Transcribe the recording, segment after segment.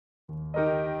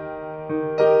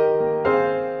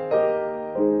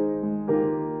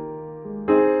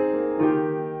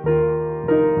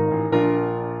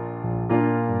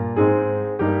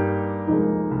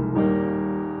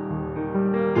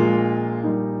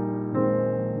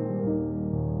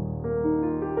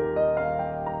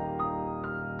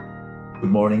Good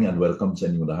morning and welcome sa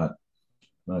inyong lahat,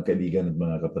 mga kaibigan at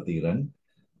mga kapatiran.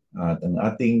 At ang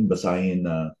ating basahin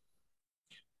na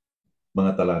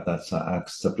mga talata sa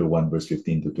Acts chapter 1 verse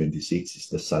 15 to 26 is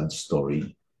the sad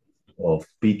story of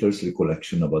Peter's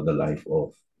recollection about the life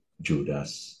of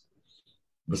Judas.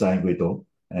 Basahin ko ito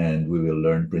and we will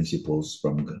learn principles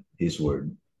from his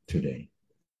word today.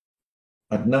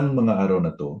 At nang mga araw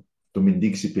na to,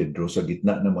 tumindig si Pedro sa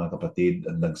gitna ng mga kapatid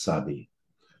at nagsabi,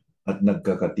 at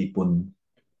nagkakatipon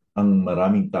ang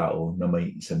maraming tao na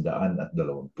may 120.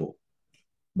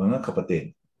 Mga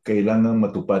kapatid, kailangang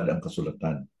matupad ang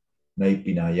kasulatan na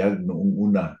ipinahayag noong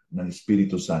una ng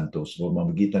Espiritu Santo sa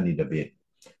pamamagitan ni David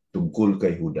tungkol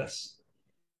kay Judas,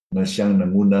 na siyang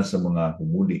nanguna sa mga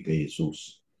humuli kay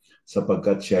Jesus,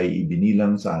 sapagkat siya ay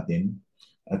ibinilang sa atin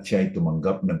at siya ay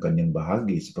tumanggap ng kanyang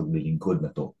bahagi sa paglilingkod na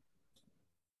to.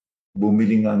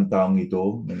 Bumili nga ang taong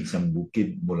ito ng isang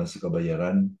bukid mula sa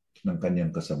kabayaran ng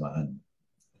kanyang kasamaan.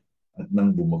 At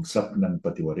nang bumagsak ng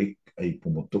patiwarik ay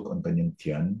pumutok ang kanyang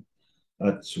tiyan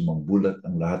at sumambulat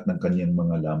ang lahat ng kanyang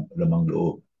mga lamang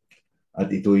loob.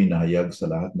 At ito'y nahayag sa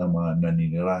lahat ng mga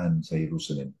naninirahan sa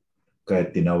Jerusalem.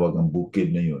 Kaya tinawag ang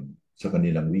bukid na yun sa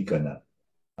kanilang wika na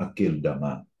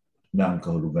Akeldama, na ang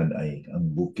kahulugan ay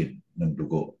ang bukid ng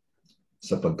dugo.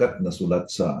 Sapagkat nasulat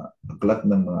sa aklat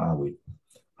ng mga awit,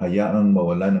 hayaang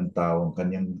mawala ng tao ang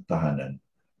kanyang tahanan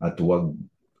at huwag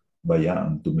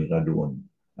bayaang tumira doon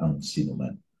ang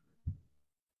sinuman.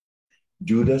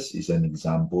 Judas is an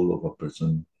example of a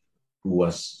person who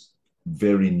was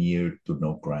very near to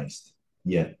know Christ,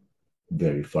 yet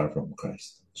very far from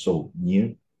Christ. So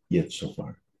near, yet so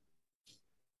far.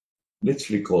 Let's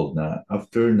recall na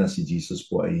after na si Jesus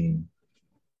po ay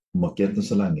umakyat na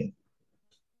sa langit,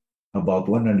 about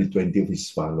 120 of his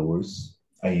followers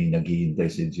ay naghihintay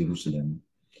sa Jerusalem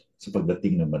sa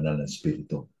pagdating ng banal na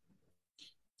Espiritu.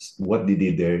 What they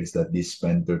did there is that they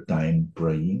spent their time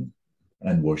praying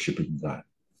and worshiping God.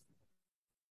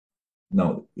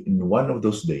 Now, in one of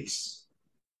those days,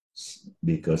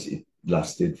 because it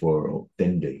lasted for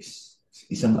 10 days,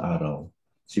 isang araw,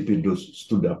 si Pedro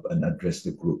stood up and addressed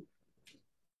the group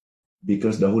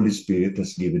because the Holy Spirit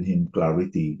has given him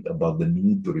clarity about the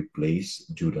need to replace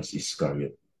Judas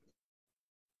Iscariot.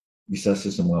 Isa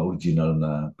siya sa mga original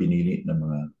na pinili ng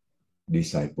mga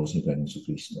disciples ni Panginoon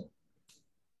Kristo.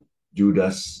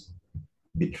 Judas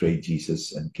betrayed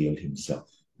Jesus and killed himself.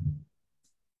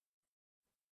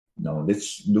 Now,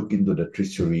 let's look into the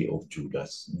treachery of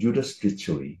Judas. Judas'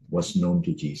 treachery was known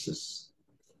to Jesus.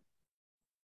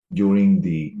 During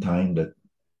the time that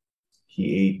he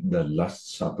ate the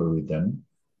Last Supper with them,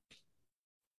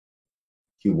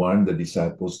 he warned the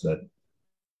disciples that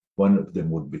one of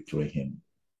them would betray him.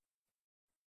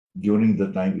 During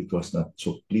the time, it was not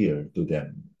so clear to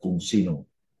them kung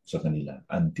sino sa kanila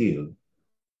until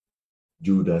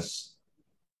Judas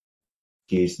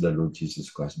kissed the Lord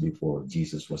Jesus Christ before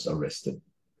Jesus was arrested.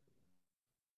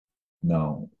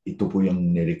 Now, ito po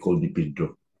yung nirecall ni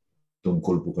Pedro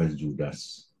tungkol po kay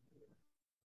Judas.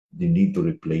 They need to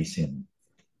replace him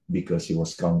because he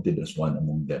was counted as one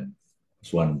among them,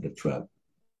 as one of the 12.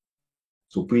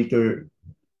 So Peter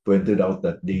pointed out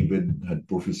that David had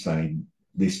prophesied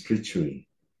this treachery.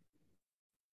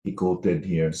 He quoted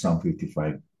here Psalm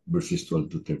 55 verses 12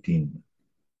 to 13.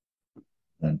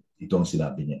 And itong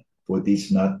sinabi niya, for it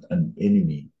is not an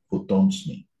enemy who taunts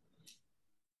me,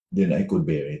 then I could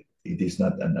bear it. It is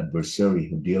not an adversary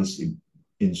who deals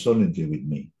insolently with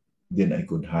me, then I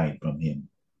could hide from him.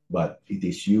 But it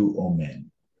is you, O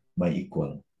man, my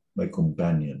equal, my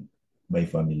companion, my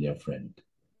familiar friend.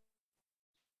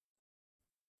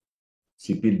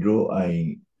 Si Pedro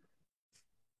ay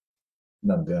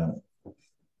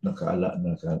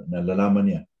nalalaman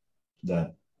niya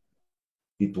that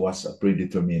it was a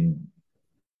predetermined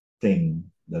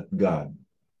thing that God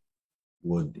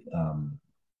would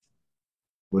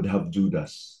have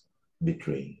Judas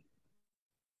betray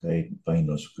kay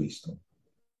Panginoon Kristo.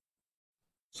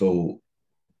 So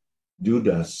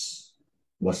Judas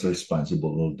was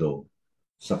responsible although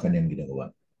sa kanyang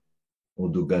ginagawa.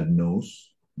 Although God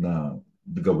knows na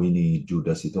gawin ni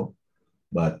Judas ito,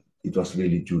 but it was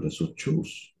really Judas who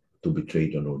chose to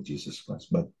betray the Lord Jesus Christ.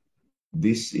 But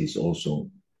this is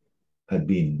also had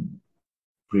been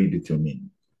predetermined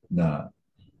na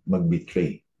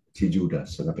mag-betray si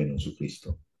Judas sa Panginoon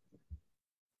Kristo.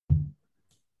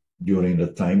 During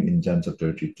the time in John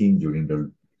chapter 13, during the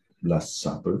Last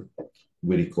Supper,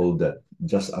 we recall that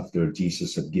just after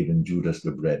Jesus had given Judas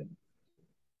the bread,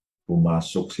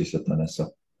 pumasok si Satanas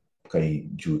kay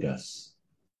Judas.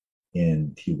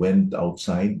 And he went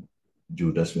outside,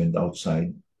 Judas went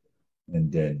outside,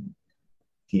 and then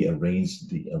he arranged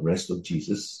the arrest of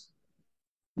Jesus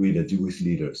with the Jewish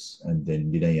leaders, and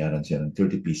then binayaran siya ng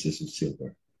 30 pieces of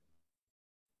silver.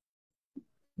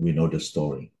 We know the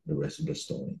story, the rest of the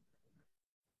story.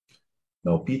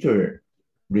 Now, Peter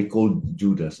recalled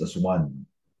Judas as one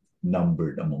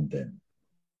numbered among them.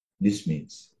 This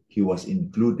means he was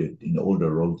included in all the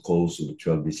roll calls of the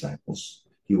 12 disciples.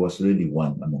 He was really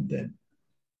one among them.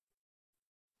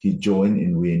 He joined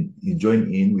in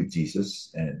with Jesus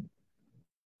and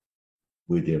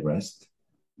with the rest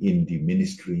in the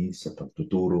ministry sa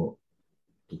pagtuturo,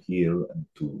 to heal, and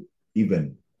to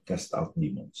even cast out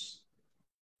demons.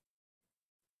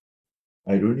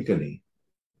 Ironically,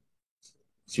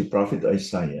 si Prophet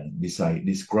Isaiah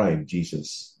described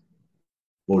Jesus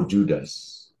or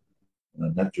Judas,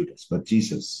 not Judas, but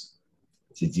Jesus.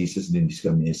 Si Jesus din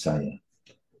described ni Isaiah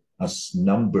as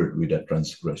numbered with the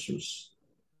transgressors.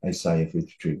 Isaiah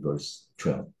 53 verse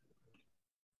 12.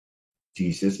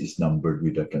 Jesus is numbered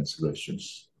with the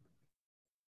transgressors.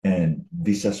 And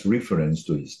this has reference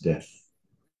to his death.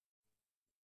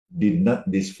 Did not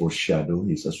this foreshadow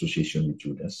his association with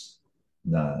Judas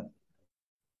na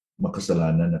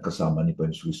makasalanan na kasama ni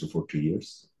Panginoon for 3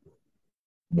 years?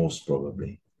 Most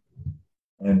probably.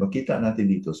 And makita natin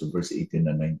dito sa verse 18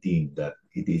 and 19 that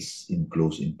it is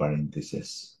enclosed in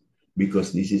parentheses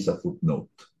because this is a footnote.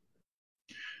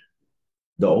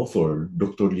 The author,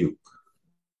 Dr. Luke,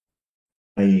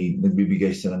 ay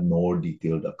nagbibigay siya ng more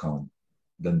detailed account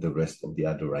than the rest of the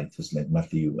other writers like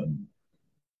Matthew and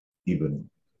even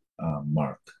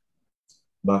Mark.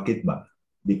 Bakit ba?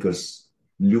 Because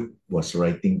Luke was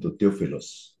writing to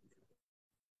Theophilus,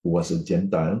 who was a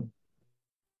Gentile,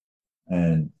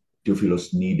 and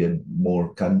Theophilus needed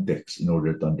more context in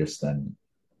order to understand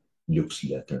Luke's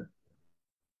letter.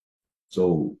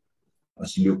 So,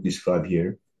 as Luke described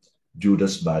here,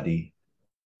 Judas' body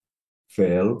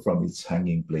fell from its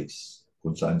hanging place,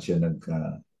 kung saan siya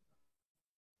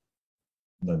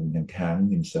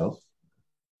nag-hang himself.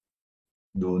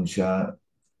 Doon siya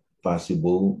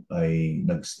possible ay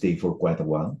nagstay for quite a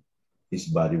while. His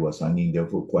body was hanging there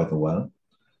for quite a while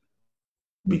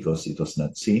because it was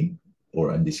not seen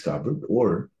or undiscovered,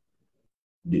 or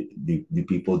the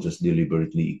people just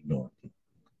deliberately ignored it.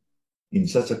 In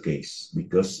such a case,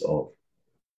 because of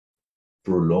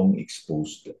prolonged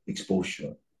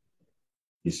exposure,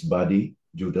 his body,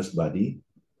 Judas' body,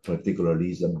 particularly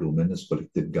his abdomen, has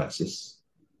collected gases,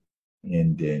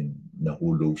 and then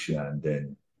nahulog siya, and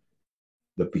then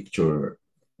the picture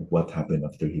of what happened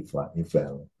after he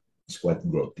fell is quite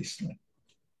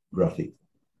graphic.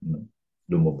 You know,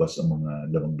 lumabas ang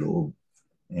mga lamang loob,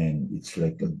 and it's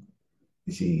like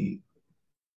it's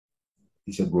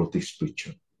a grotesque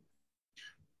picture.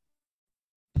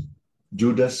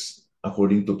 Judas,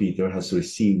 according to Peter, has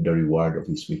received the reward of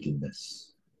his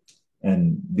wickedness.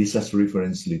 And this has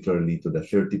reference literally to the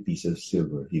 30 pieces of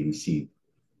silver he received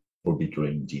for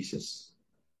betraying Jesus.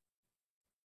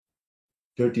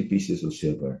 30 pieces of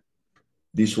silver.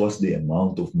 This was the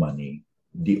amount of money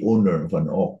the owner of an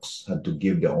ox had to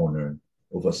give the owner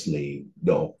of a slave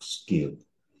the ox killed.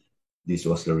 This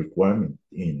was the requirement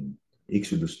in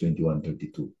Exodus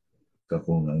 21:32.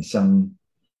 Kung ang isang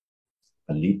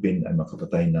alipin ay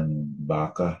makapatay ng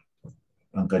baka,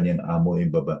 ang kanyang amo ay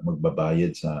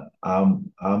magbabayad sa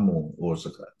amo o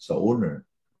sa owner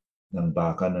ng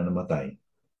baka na namatay,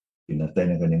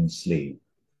 pinatay ng kanyang slave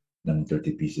ng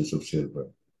 30 pieces of silver.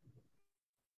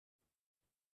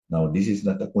 Now, this is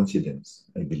not a coincidence.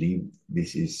 I believe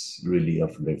this is really a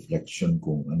reflection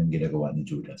kung anong ginagawa ni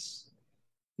Judas.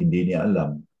 Hindi niya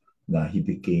alam na he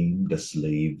became the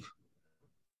slave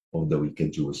of the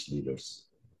wicked Jewish leaders.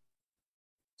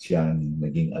 Siyang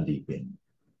naging alipin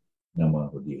ng mga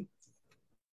Hudyo.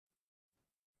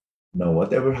 Now,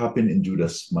 whatever happened in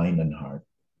Judas' mind and heart,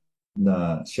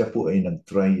 na siya po ay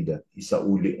nag-try that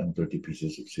isauli ang 30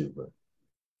 pieces of silver.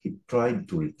 He tried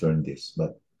to return this,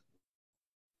 but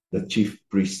the chief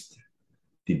priest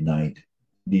did not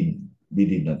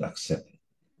accept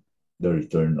the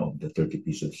return of the 30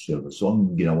 pieces of silver. So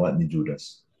ang ginawa ni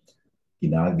Judas,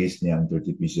 hinagis niya ang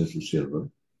 30 pieces of silver,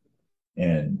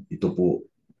 and ito po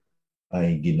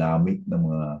ay ginamit ng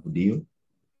mga Hudyo,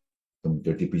 itong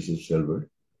 30 pieces of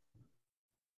silver,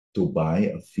 to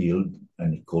buy a field,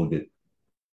 and he called it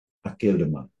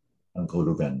Akeldama, ang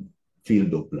kahulugan,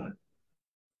 field of blood.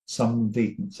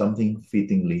 Something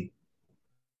fittingly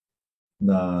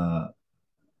na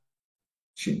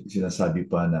sinasabi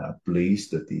pa na a place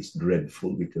that is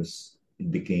dreadful because it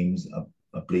becomes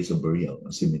a place of burial,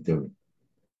 a cemetery,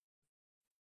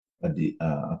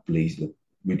 a place that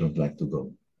we don't like to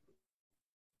go.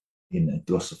 It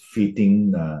was a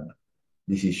fitting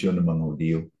decision ng mga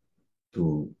Hudyo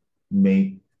to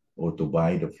make or to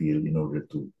buy the field in order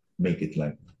to make it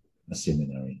like a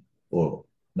seminary, or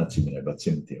not seminary, but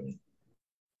cemetery.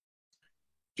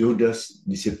 Judas'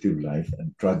 deceptive life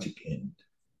and tragic end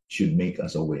should make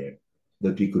us aware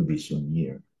that we could be so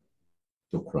near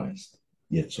to Christ,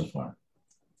 yet so far.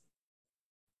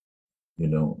 You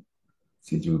know,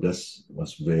 see, Judas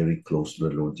was very close to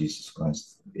the Lord Jesus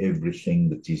Christ. Everything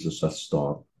that Jesus has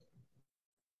taught,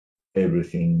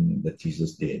 everything that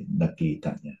Jesus did,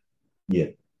 nakita niya.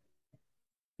 Yet,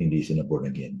 hindi siya born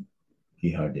again.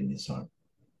 He hardened his heart.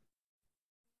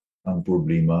 Ang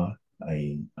problema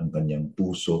ay ang kanyang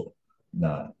puso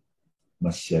na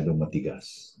masyadong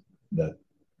matigas, that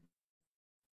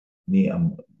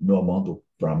no amount of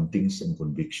promptings and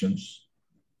convictions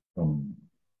from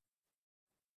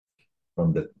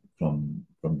the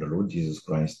Lord Jesus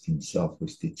Christ himself, who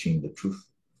is teaching the truth,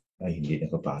 ay hindi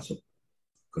nakapasok,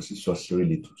 because it was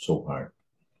really so hard.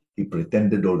 He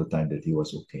pretended all the time that he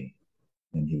was okay,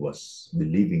 and he was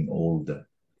believing all the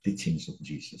teachings of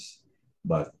Jesus,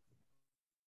 but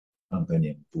ang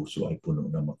kanyang puso ay puno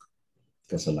ng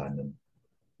kasalanan,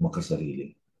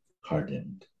 makasarili,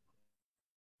 hardened.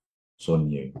 So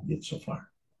near, yet so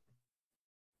far.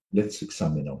 Let's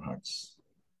examine our hearts.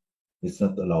 Let's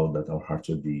not allow that our hearts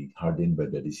will be hardened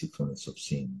by the deceitfulness of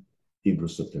sin.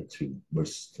 Hebrews chapter 3,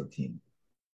 verse 13.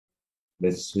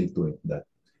 Let's see to it that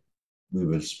we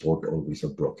will sport always a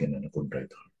broken and a contrite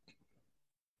heart.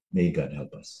 May God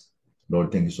help us.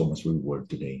 Lord, thank you so much for your word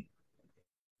today.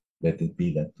 Let it be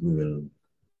that we will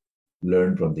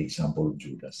learn from the example of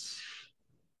Judas.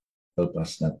 Help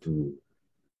us not to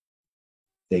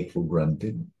take for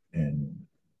granted, and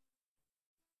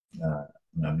ang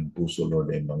aming puso, Lord,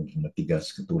 ay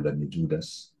matigas katulad ni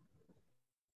Judas.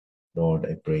 Lord,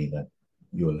 I pray that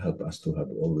you will help us to have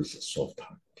always a soft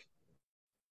heart,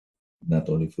 not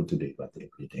only for today, but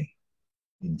every day.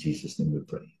 In Jesus' name we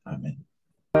pray. Amen.